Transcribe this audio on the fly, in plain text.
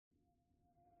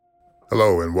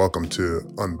Hello and welcome to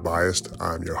Unbiased.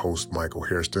 I'm your host, Michael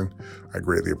Hairston. I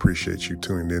greatly appreciate you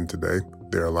tuning in today.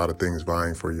 There are a lot of things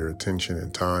vying for your attention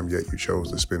and time, yet you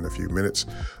chose to spend a few minutes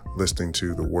listening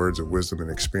to the words of wisdom and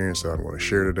experience that I'm going to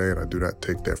share today, and I do not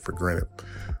take that for granted.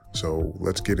 So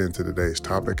let's get into today's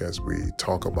topic as we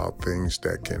talk about things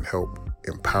that can help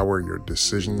empower your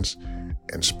decisions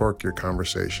and spark your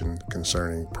conversation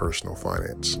concerning personal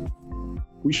finance.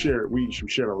 We shared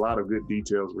a lot of good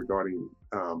details regarding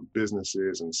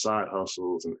businesses and side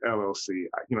hustles and LLC.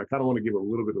 I kind of want to give a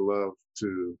little bit of love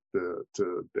to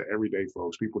the everyday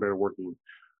folks, people that are working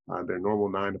their normal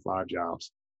 9-to-5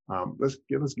 jobs. Let's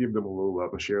give them a little love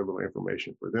and share a little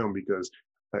information for them, because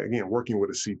again, working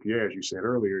with a CPA, as you said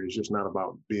earlier, is just not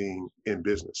about being in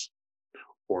business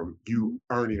or you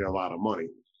earning a lot of money.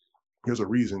 There's a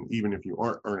reason, even if you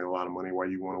aren't earning a lot of money, why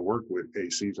you want to work with a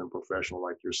seasoned professional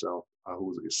like yourself,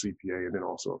 who's a CPA and then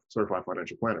also a certified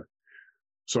financial planner.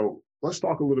 So let's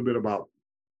talk a little bit about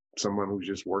someone who's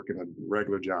just working a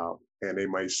regular job, and they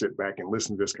might sit back and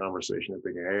listen to this conversation and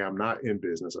thinking, hey, I'm not in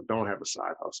business. I don't have a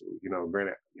side hustle.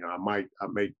 Granted, I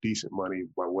make decent money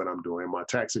by what I'm doing. My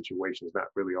tax situation is not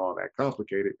really all that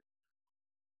complicated.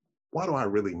 Why do I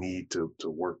really need to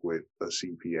work with a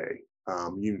CPA?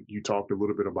 You talked a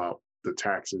little bit about the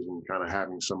taxes and kind of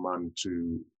having someone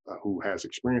who has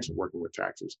experience in working with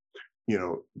taxes.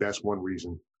 That's one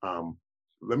reason.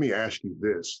 Let me ask you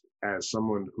this, as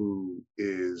someone who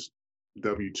is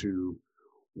W-2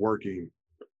 working,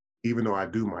 even though I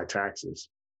do my taxes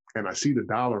and I see the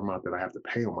dollar amount that I have to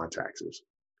pay on my taxes,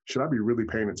 should I be really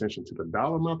paying attention to the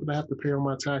dollar amount that I have to pay on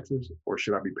my taxes, or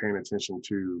should I be paying attention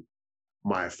to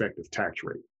my effective tax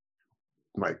rate?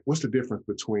 Like, what's the difference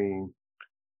between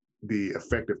the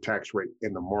effective tax rate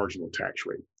and the marginal tax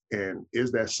rate? And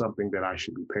is that something that I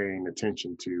should be paying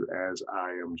attention to as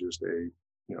I am just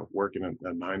working a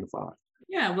 9-to-5?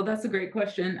 Yeah, well, that's a great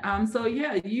question. So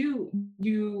yeah, you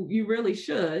really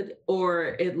should,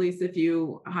 or at least if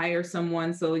you hire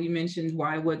someone. So you mentioned,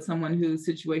 why would someone whose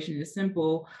situation is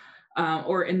simple,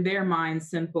 or in their mind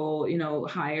simple,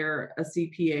 hire a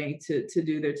CPA to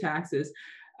do their taxes?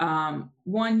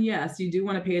 One, yes, you do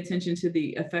want to pay attention to the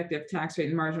effective tax rate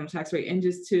and marginal tax rate. And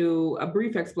just to a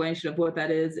brief explanation of what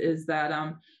that is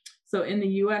that so in the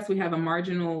US, we have a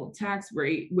marginal tax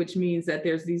rate, which means that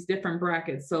there's these different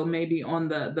brackets. So maybe on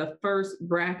the first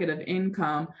bracket of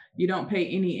income, you don't pay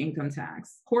any income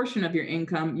tax. Portion of your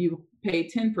income, you pay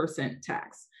 10%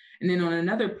 tax. And then on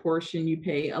another portion, you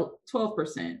pay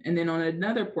 12%. And then on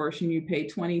another portion, you pay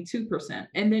 22%.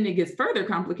 And then it gets further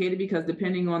complicated, because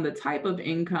depending on the type of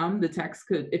income, the tax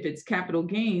could, if it's capital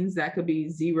gains, that could be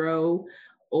 0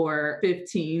 or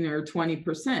 15 or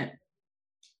 20%.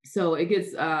 So it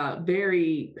gets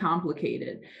very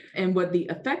complicated. And what the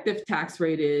effective tax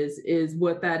rate is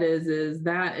what that is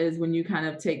that is when you kind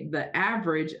of take the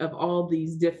average of all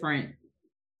these different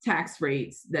tax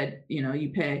rates that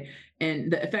you pay,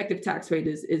 and the effective tax rate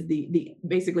is the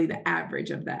basically the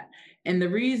average of that. And the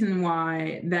reason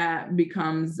why that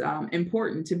becomes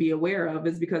important to be aware of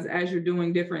is because as you're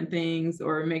doing different things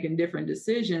or making different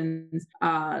decisions,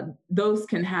 those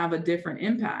can have a different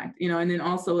impact. And then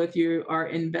also, if you are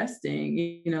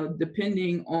investing,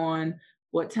 depending on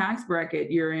what tax bracket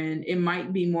you're in, it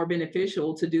might be more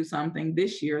beneficial to do something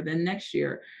this year than next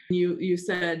year. You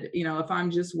said, if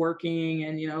I'm just working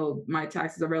and, my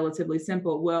taxes are relatively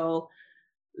simple. Well,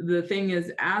 the thing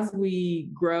is, as we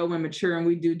grow and mature and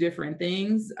we do different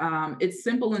things, it's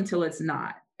simple until it's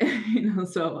not.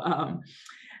 So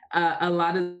a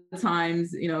lot of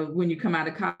times, when you come out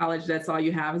of college, that's all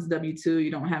you have is W-2.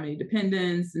 You don't have any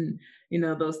dependents and,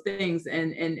 those things.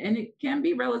 And it can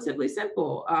be relatively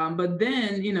simple. But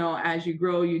then, as you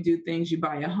grow, you do things, you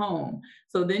buy a home.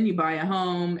 So then you buy a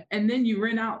home and then you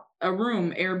rent out a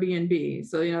room, Airbnb.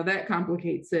 So, that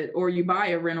complicates it. Or you buy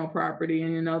a rental property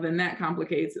and, then that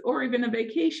complicates it. Or even a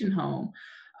vacation home.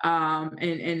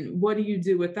 And what do you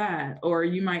do with that? Or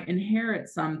you might inherit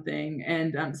something.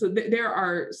 And so there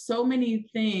are so many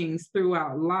things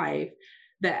throughout life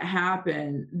that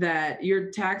happen that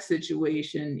your tax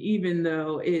situation, even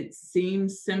though it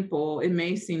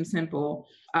may seem simple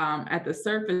at the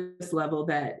surface level,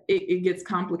 that it gets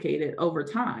complicated over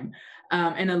time.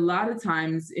 And a lot of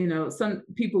times, some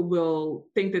people will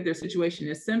think that their situation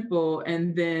is simple,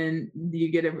 and then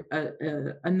you get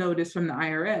a notice from the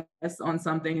IRS on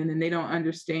something, and then they don't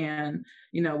understand,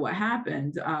 what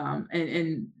happened.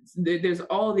 And there's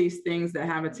all these things that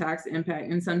have a tax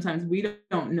impact, and sometimes we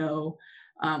don't know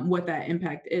what that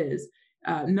impact is.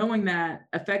 Knowing that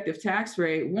effective tax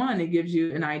rate, one, it gives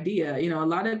you an idea. A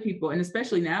lot of people, and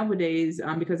especially nowadays,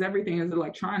 because everything is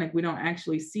electronic, we don't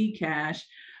actually see cash.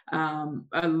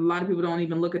 A lot of people don't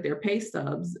even look at their pay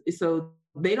stubs. So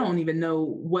they don't even know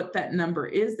what that number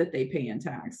is that they pay in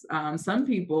tax. Some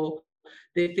people,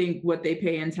 they think what they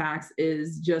pay in tax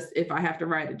is just if I have to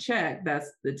write a check,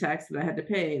 that's the tax that I had to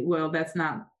pay. Well, that's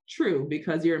not true,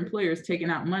 because your employer is taking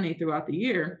out money throughout the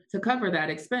year to cover that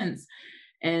expense.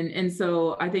 And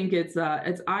so I think it's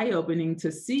eye-opening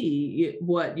to see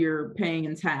what you're paying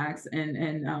in tax,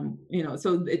 and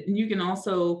so you can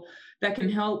also, that can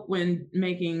help when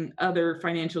making other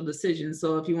financial decisions.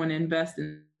 So if you want to invest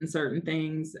in certain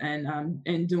things,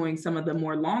 and doing some of the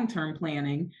more long-term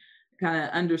planning, kind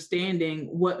of understanding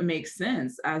what makes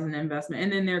sense as an investment.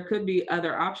 And then there could be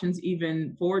other options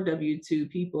even for W-2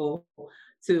 people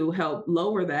to help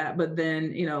lower that. But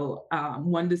then,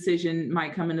 one decision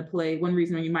might come into play. One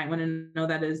reason you might want to know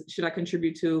that is, should I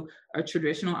contribute to a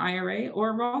traditional IRA or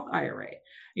a Roth IRA?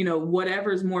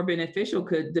 Whatever's more beneficial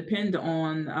could depend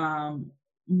on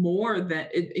more than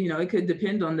it could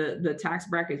depend on the tax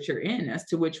bracket you're in as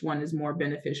to which one is more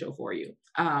beneficial for you.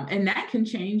 And that can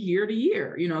change year to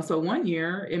year. So one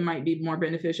year it might be more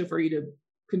beneficial for you to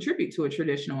contribute to a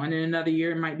traditional, and in another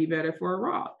year it might be better for a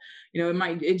Roth.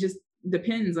 It just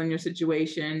depends on your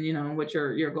situation, what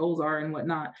your goals are and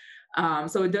whatnot.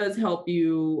 So it does help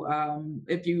you,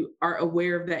 if you are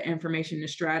aware of that information, to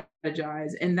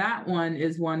strategize. And that one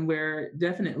is one where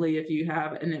definitely, if you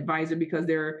have an advisor, because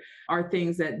there are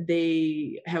things that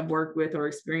they have worked with or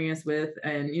experienced with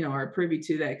and, are privy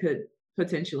to, that could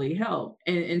potentially help.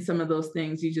 And some of those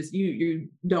things you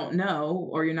don't know,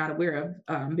 or you're not aware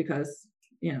of, because,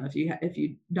 if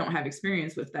you don't have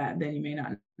experience with that, then you may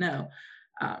not know.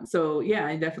 So yeah,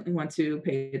 I definitely want to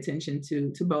pay attention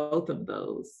to both of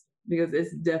those, because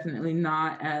it's definitely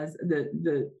not as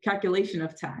the calculation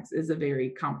of tax is a very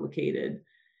complicated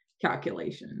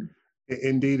calculation.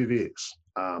 Indeed it is.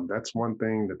 That's one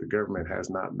thing that the government has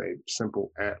not made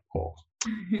simple at all.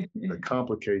 The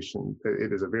complication,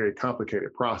 it is a very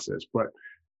complicated process, but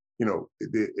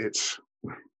it's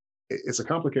a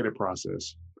complicated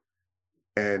process,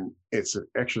 and it's an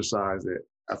exercise that,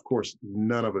 of course,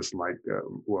 none of us like,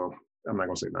 well, I'm not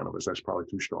going to say none of us, that's probably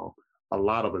too strong. A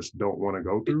lot of us don't want to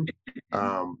go through,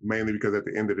 mainly because at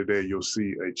the end of the day, you'll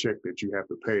see a check that you have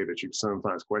to pay that you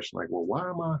sometimes question, like, well, why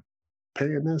am I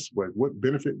paying this? What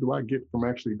benefit do I get from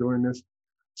actually doing this?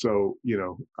 So,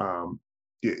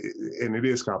 and it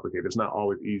is complicated. It's not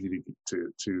always easy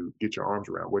to get your arms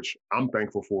around, which I'm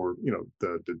thankful for,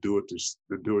 the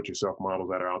do-it-yourself models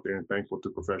that are out there, and thankful to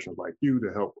professionals like you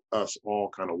to help us all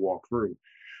kind of walk through.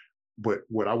 But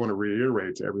what I want to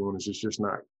reiterate to everyone is, it's just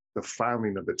not the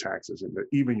filing of the taxes and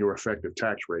even your effective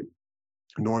tax rate.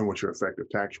 Knowing what your effective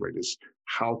tax rate is,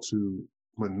 how to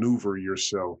maneuver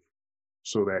yourself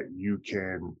so that you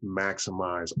can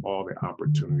maximize all the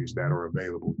opportunities that are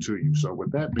available to you. So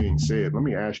with that being said, let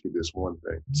me ask you this one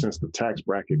thing. Since the tax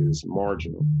bracket is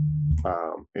marginal,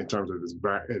 in terms of this,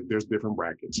 there's different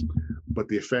brackets, but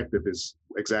the effective is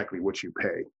exactly what you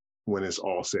pay when it's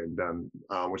all said and done,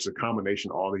 which is a combination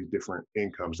of all these different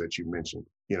incomes that you mentioned.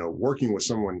 Working with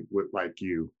someone like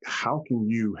you, how can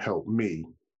you help me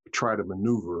try to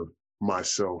maneuver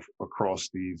myself across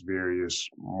these various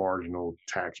marginal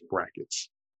tax brackets?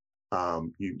 I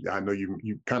know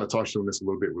you kind of touched on this a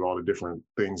little bit with all the different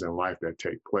things in life that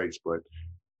take place, but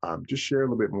just share a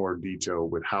little bit more detail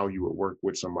with how you would work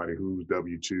with somebody who's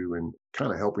W-2 and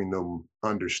kind of helping them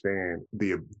understand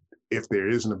if there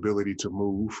is an ability to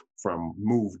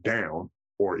move down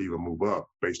or even move up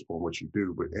based upon what you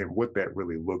do, and what that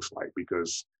really looks like.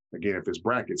 Because again, if it's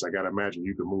brackets, I got to imagine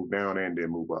you can move down and then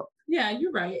move up. Yeah,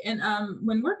 you're right. And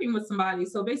when working with somebody,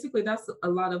 so basically that's a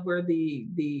lot of where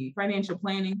the financial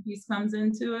planning piece comes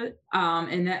into it.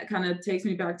 And that kind of takes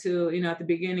me back to, at the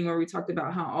beginning where we talked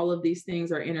about how all of these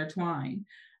things are intertwined.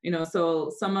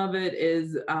 So some of it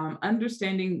is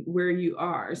understanding where you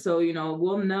are. So,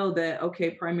 we'll know that,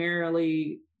 okay,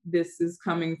 primarily this is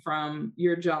coming from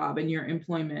your job and your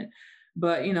employment.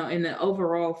 But, in the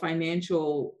overall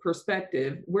financial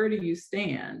perspective, where do you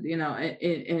stand?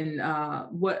 And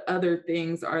what other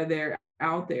things are there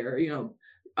out there?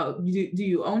 Do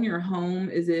you own your home?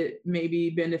 Is it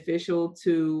maybe beneficial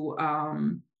to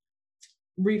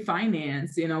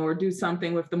refinance, or do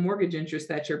something with the mortgage interest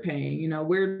that you're paying?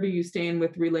 Where do you stand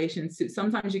with relations to,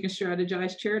 sometimes you can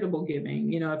strategize charitable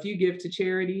giving. If you give to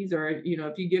charities, or,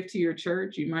 if you give to your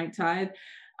church, you might tithe.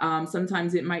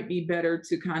 Sometimes it might be better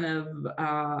to kind of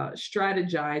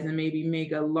strategize and maybe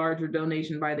make a larger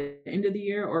donation by the end of the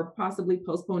year, or possibly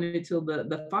postpone it till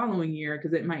the following year,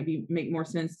 because it might make more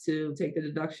sense to take the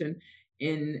deduction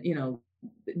in,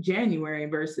 January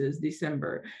versus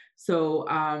December. So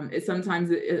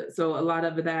so a lot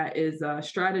of that is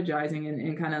strategizing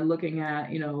and kind of looking at,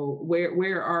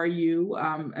 where are you,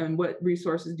 and what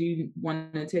resources do you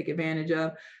want to take advantage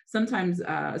of. Sometimes,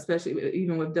 especially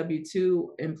even with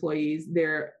W-2 employees,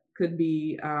 there could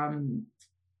be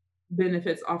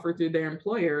benefits offered through their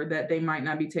employer that they might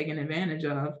not be taking advantage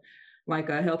of, like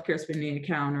a healthcare spending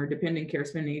account or dependent care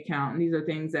spending account. And these are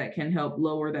things that can help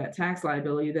lower that tax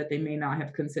liability that they may not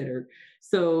have considered.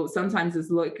 So sometimes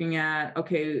it's looking at,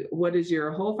 okay, what is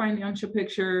your whole financial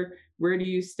picture? Where do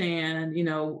you stand?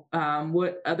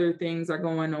 What other things are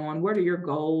going on? What are your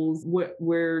goals?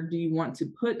 Where do you want to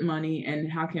put money,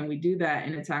 and how can we do that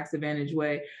in a tax advantage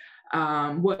way?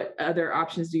 What other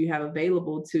options do you have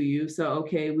available to you? So,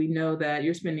 okay, we know that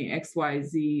you're spending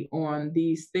XYZ on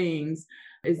these things.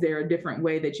 Is there a different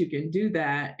way that you can do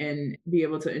that and be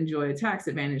able to enjoy a tax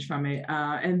advantage from it?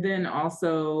 And then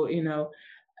also,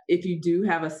 if you do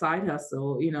have a side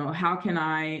hustle, how can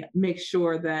I make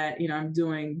sure that, I'm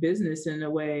doing business in a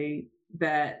way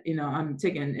that, I'm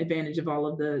taking advantage of all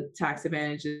of the tax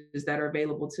advantages that are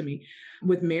available to me.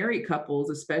 With married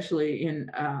couples, especially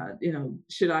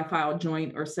should I file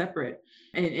joint or separate?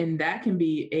 And that can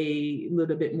be a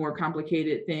little bit more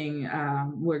complicated thing,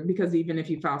 because even if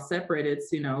you file separate,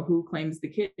 it's, who claims the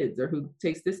kids or who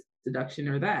takes this deduction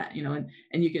or that,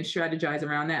 and you can strategize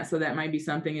around that. So that might be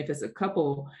something, if it's a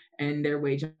couple and they're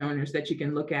wage owners, that you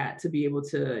can look at to be able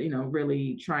to,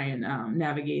 really try and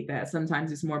navigate that.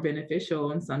 Sometimes it's more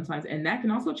beneficial, and that can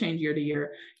also change year to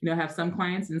year. Have some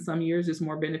clients in some years it's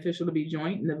more beneficial to be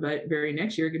joint, and the very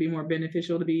next year it could be more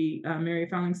beneficial to be married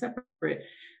filing separate.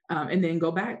 And then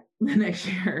go back the next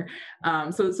year.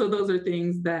 So those are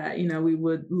things that, we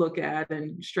would look at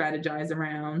and strategize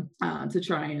around to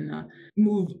try and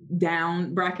move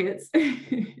down brackets.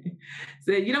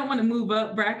 So you don't want to move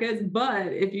up brackets, but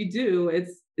if you do,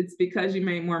 it's because you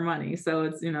made more money. So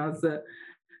it's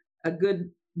a good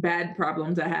bad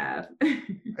problem to have.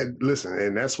 And listen,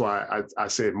 and that's why I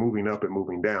said moving up and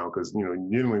moving down, because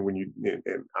generally when you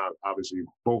and obviously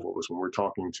both of us, when we're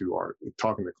talking to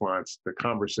clients, the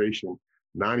conversation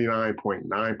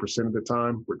 99.9% of the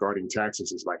time regarding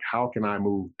taxes is like, how can I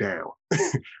move down?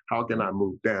 How can I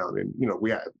move down? And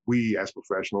we as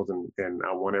professionals, and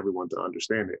I want everyone to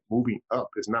understand that moving up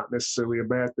is not necessarily a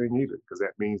bad thing either, because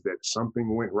that means that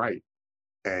something went right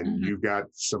and you got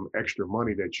some extra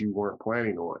money that you weren't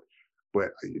planning on.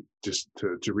 But just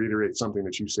to reiterate something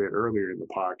that you said earlier in the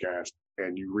podcast,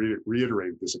 and you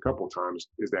reiterated this a couple of times,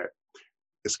 is that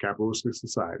it's a capitalistic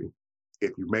society.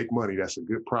 If you make money, that's a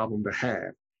good problem to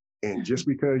have. And just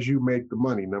because you make the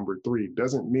money, number three,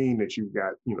 doesn't mean that you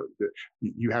got,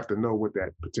 you have to know what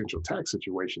that potential tax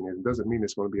situation is. It doesn't mean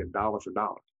it's going to be a dollar for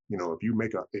dollar. If you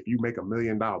make $1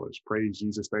 million, praise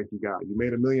Jesus, thank you God, you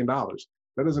made $1 million.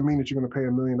 That doesn't mean that you're going to pay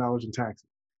 $1 million in taxes.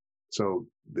 So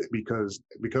because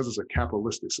it's a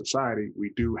capitalistic society,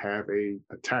 we do have a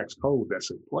tax code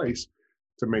that's in place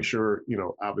to make sure,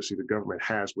 obviously the government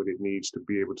has what it needs to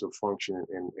be able to function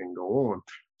and go on.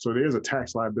 So there's a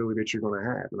tax liability that you're going to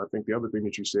have. And I think the other thing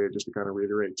that you said, just to kind of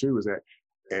reiterate too, is that,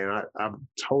 and I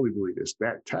totally believe this,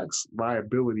 that tax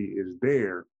liability is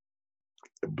there,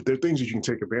 but there are things that you can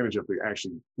take advantage of to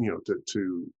actually,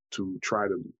 to try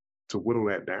to whittle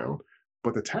that down.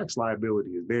 But the tax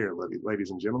liability is there, ladies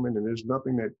and gentlemen, and there's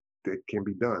nothing that can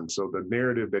be done. So the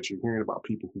narrative that you're hearing about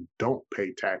people who don't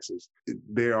pay taxes,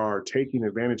 they are taking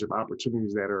advantage of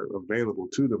opportunities that are available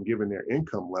to them given their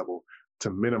income level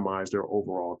to minimize their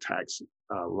overall tax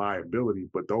liability.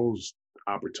 But those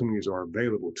opportunities are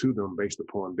available to them based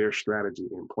upon their strategy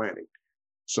and planning.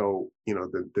 So,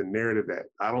 the narrative that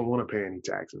I don't want to pay any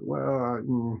taxes,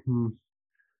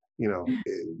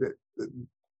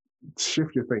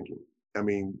 shift your thinking. And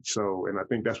I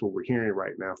think that's what we're hearing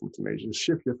right now from Tenacious. Just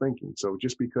shift your thinking. So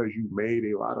just because you made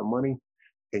a lot of money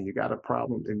and you got a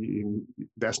problem, and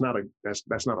that's not a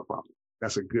problem.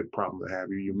 That's a good problem to have.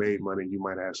 You made money, you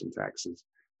might have some taxes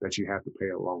that you have to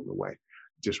pay along the way.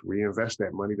 Just reinvest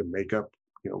that money to make up,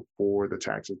 for the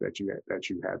taxes that you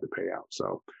had to pay out.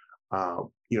 So,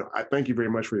 I thank you very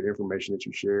much for the information that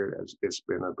you shared. It's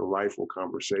been a delightful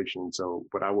conversation. So,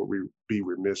 but I would be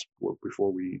remiss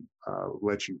before we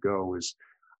let you go is,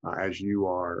 as you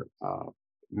are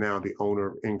now the owner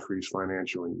of Increase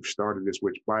Financial, and you started this,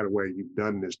 which, by the way, you've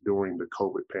done this during the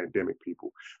COVID pandemic,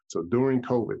 people. So during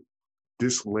COVID,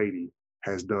 this lady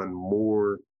has done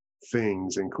more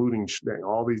things, including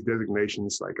all these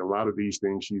designations, like a lot of these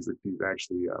things she's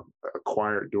actually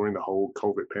acquired during the whole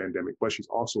COVID pandemic, but she's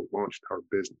also launched her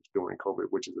business during COVID,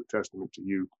 which is a testament to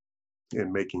you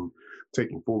in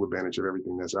taking full advantage of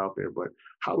everything that's out there. But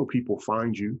how do people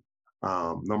find you?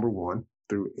 Number one,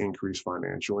 through Increase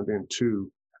Financial. And then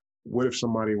two, what if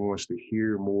somebody wants to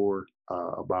hear more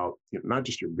about not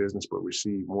just your business, but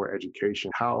receive more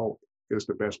education? How is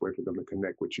the best way for them to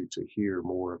connect with you to hear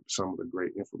more of some of the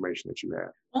great information that you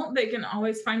have? Well, they can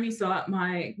always find me. So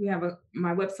my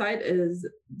website is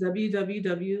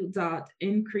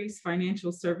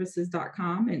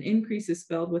www.increasefinancialservices.com, and increase is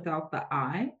spelled without the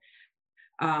I.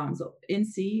 So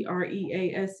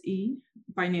NCREASE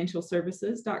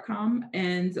financialservices.com.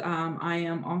 And I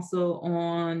am also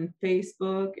on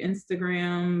Facebook,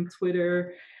 Instagram,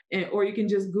 Twitter, or you can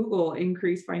just Google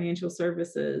Increase Financial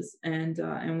Services, and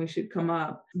we should come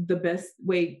up. The best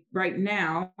way right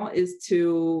now is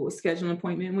to schedule an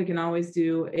appointment. We can always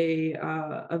do a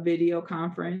video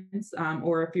conference,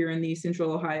 or if you're in the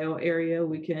Central Ohio area,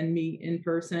 we can meet in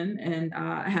person and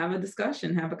have a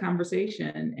discussion, have a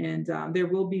conversation. And there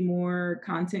will be more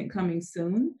content coming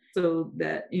soon, so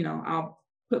that I'll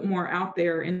put more out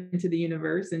there into the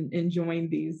universe and join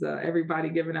these, everybody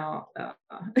giving out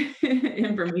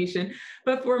information,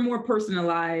 but for a more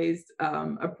personalized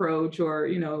approach, or,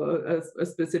 a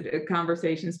specific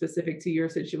conversation specific to your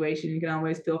situation, you can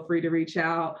always feel free to reach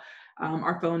out.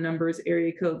 Our phone number is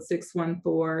area code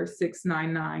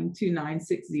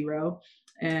 614-699-2960.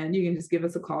 And you can just give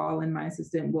us a call, and my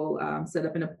assistant will set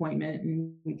up an appointment,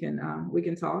 and we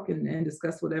can talk and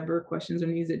discuss whatever questions or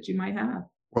needs that you might have.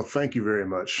 Well, thank you very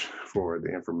much for the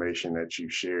information that you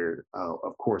shared.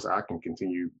 Of course, I can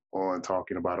continue on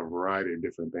talking about a variety of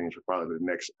different things for probably the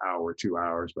next hour, 2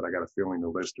 hours, but I got a feeling the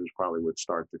listeners probably would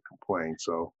start to complain.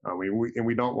 So,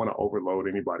 we don't want to overload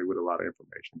anybody with a lot of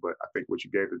information, but I think what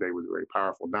you gave today was very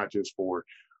powerful, not just for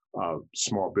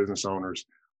small business owners,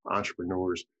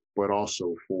 entrepreneurs, but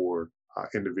also for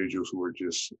individuals who are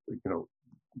just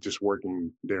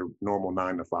working their normal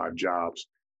 9-to-5 jobs.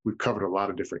 We've covered a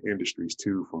lot of different industries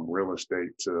too, from real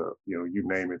estate to, you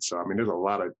name it. So, there's a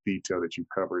lot of detail that you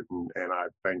covered, and I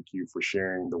thank you for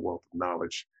sharing the wealth of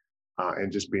knowledge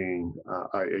and just being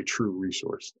a true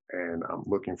resource. And I'm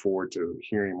looking forward to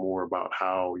hearing more about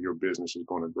how your business is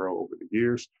going to grow over the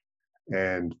years.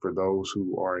 And for those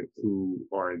who are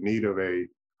in need of a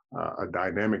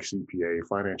dynamic CPA,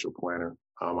 financial planner,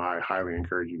 I highly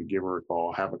encourage you to give her a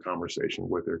call, have a conversation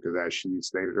with her, because as she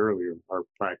stated earlier, her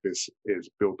practice is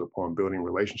built upon building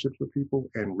relationships with people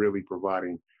and really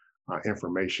providing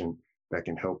information that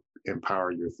can help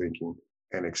empower your thinking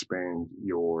and expand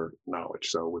your knowledge.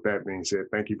 So with that being said,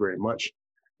 thank you very much.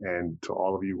 And to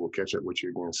all of you, we'll catch up with you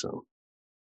again soon.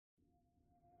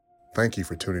 Thank you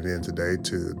for tuning in today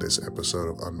to this episode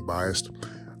of Unbiased.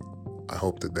 I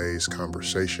hope today's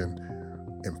conversation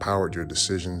empowered your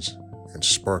decisions and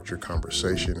sparked your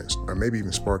conversation, or maybe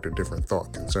even sparked a different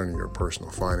thought concerning your personal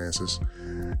finances.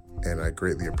 And I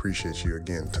greatly appreciate you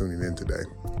again tuning in today.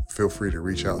 Feel free to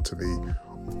reach out to me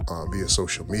via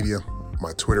social media.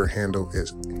 My Twitter handle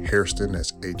is Hairston,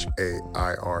 that's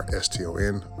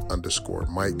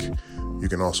HAIRSTON_Mike. You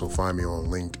can also find me on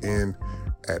LinkedIn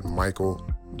at Michael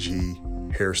G.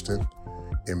 Hairston,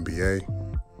 MBA,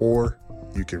 or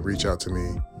you can reach out to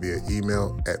me via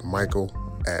email at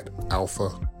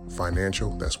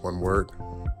michael@alphafinancial, that's one word,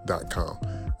 .com.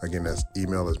 Again, that's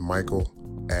email is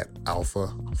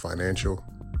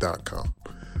michael@alphafinancial.com.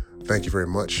 Thank you very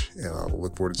much, and I will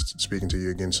look forward to speaking to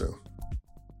you again soon.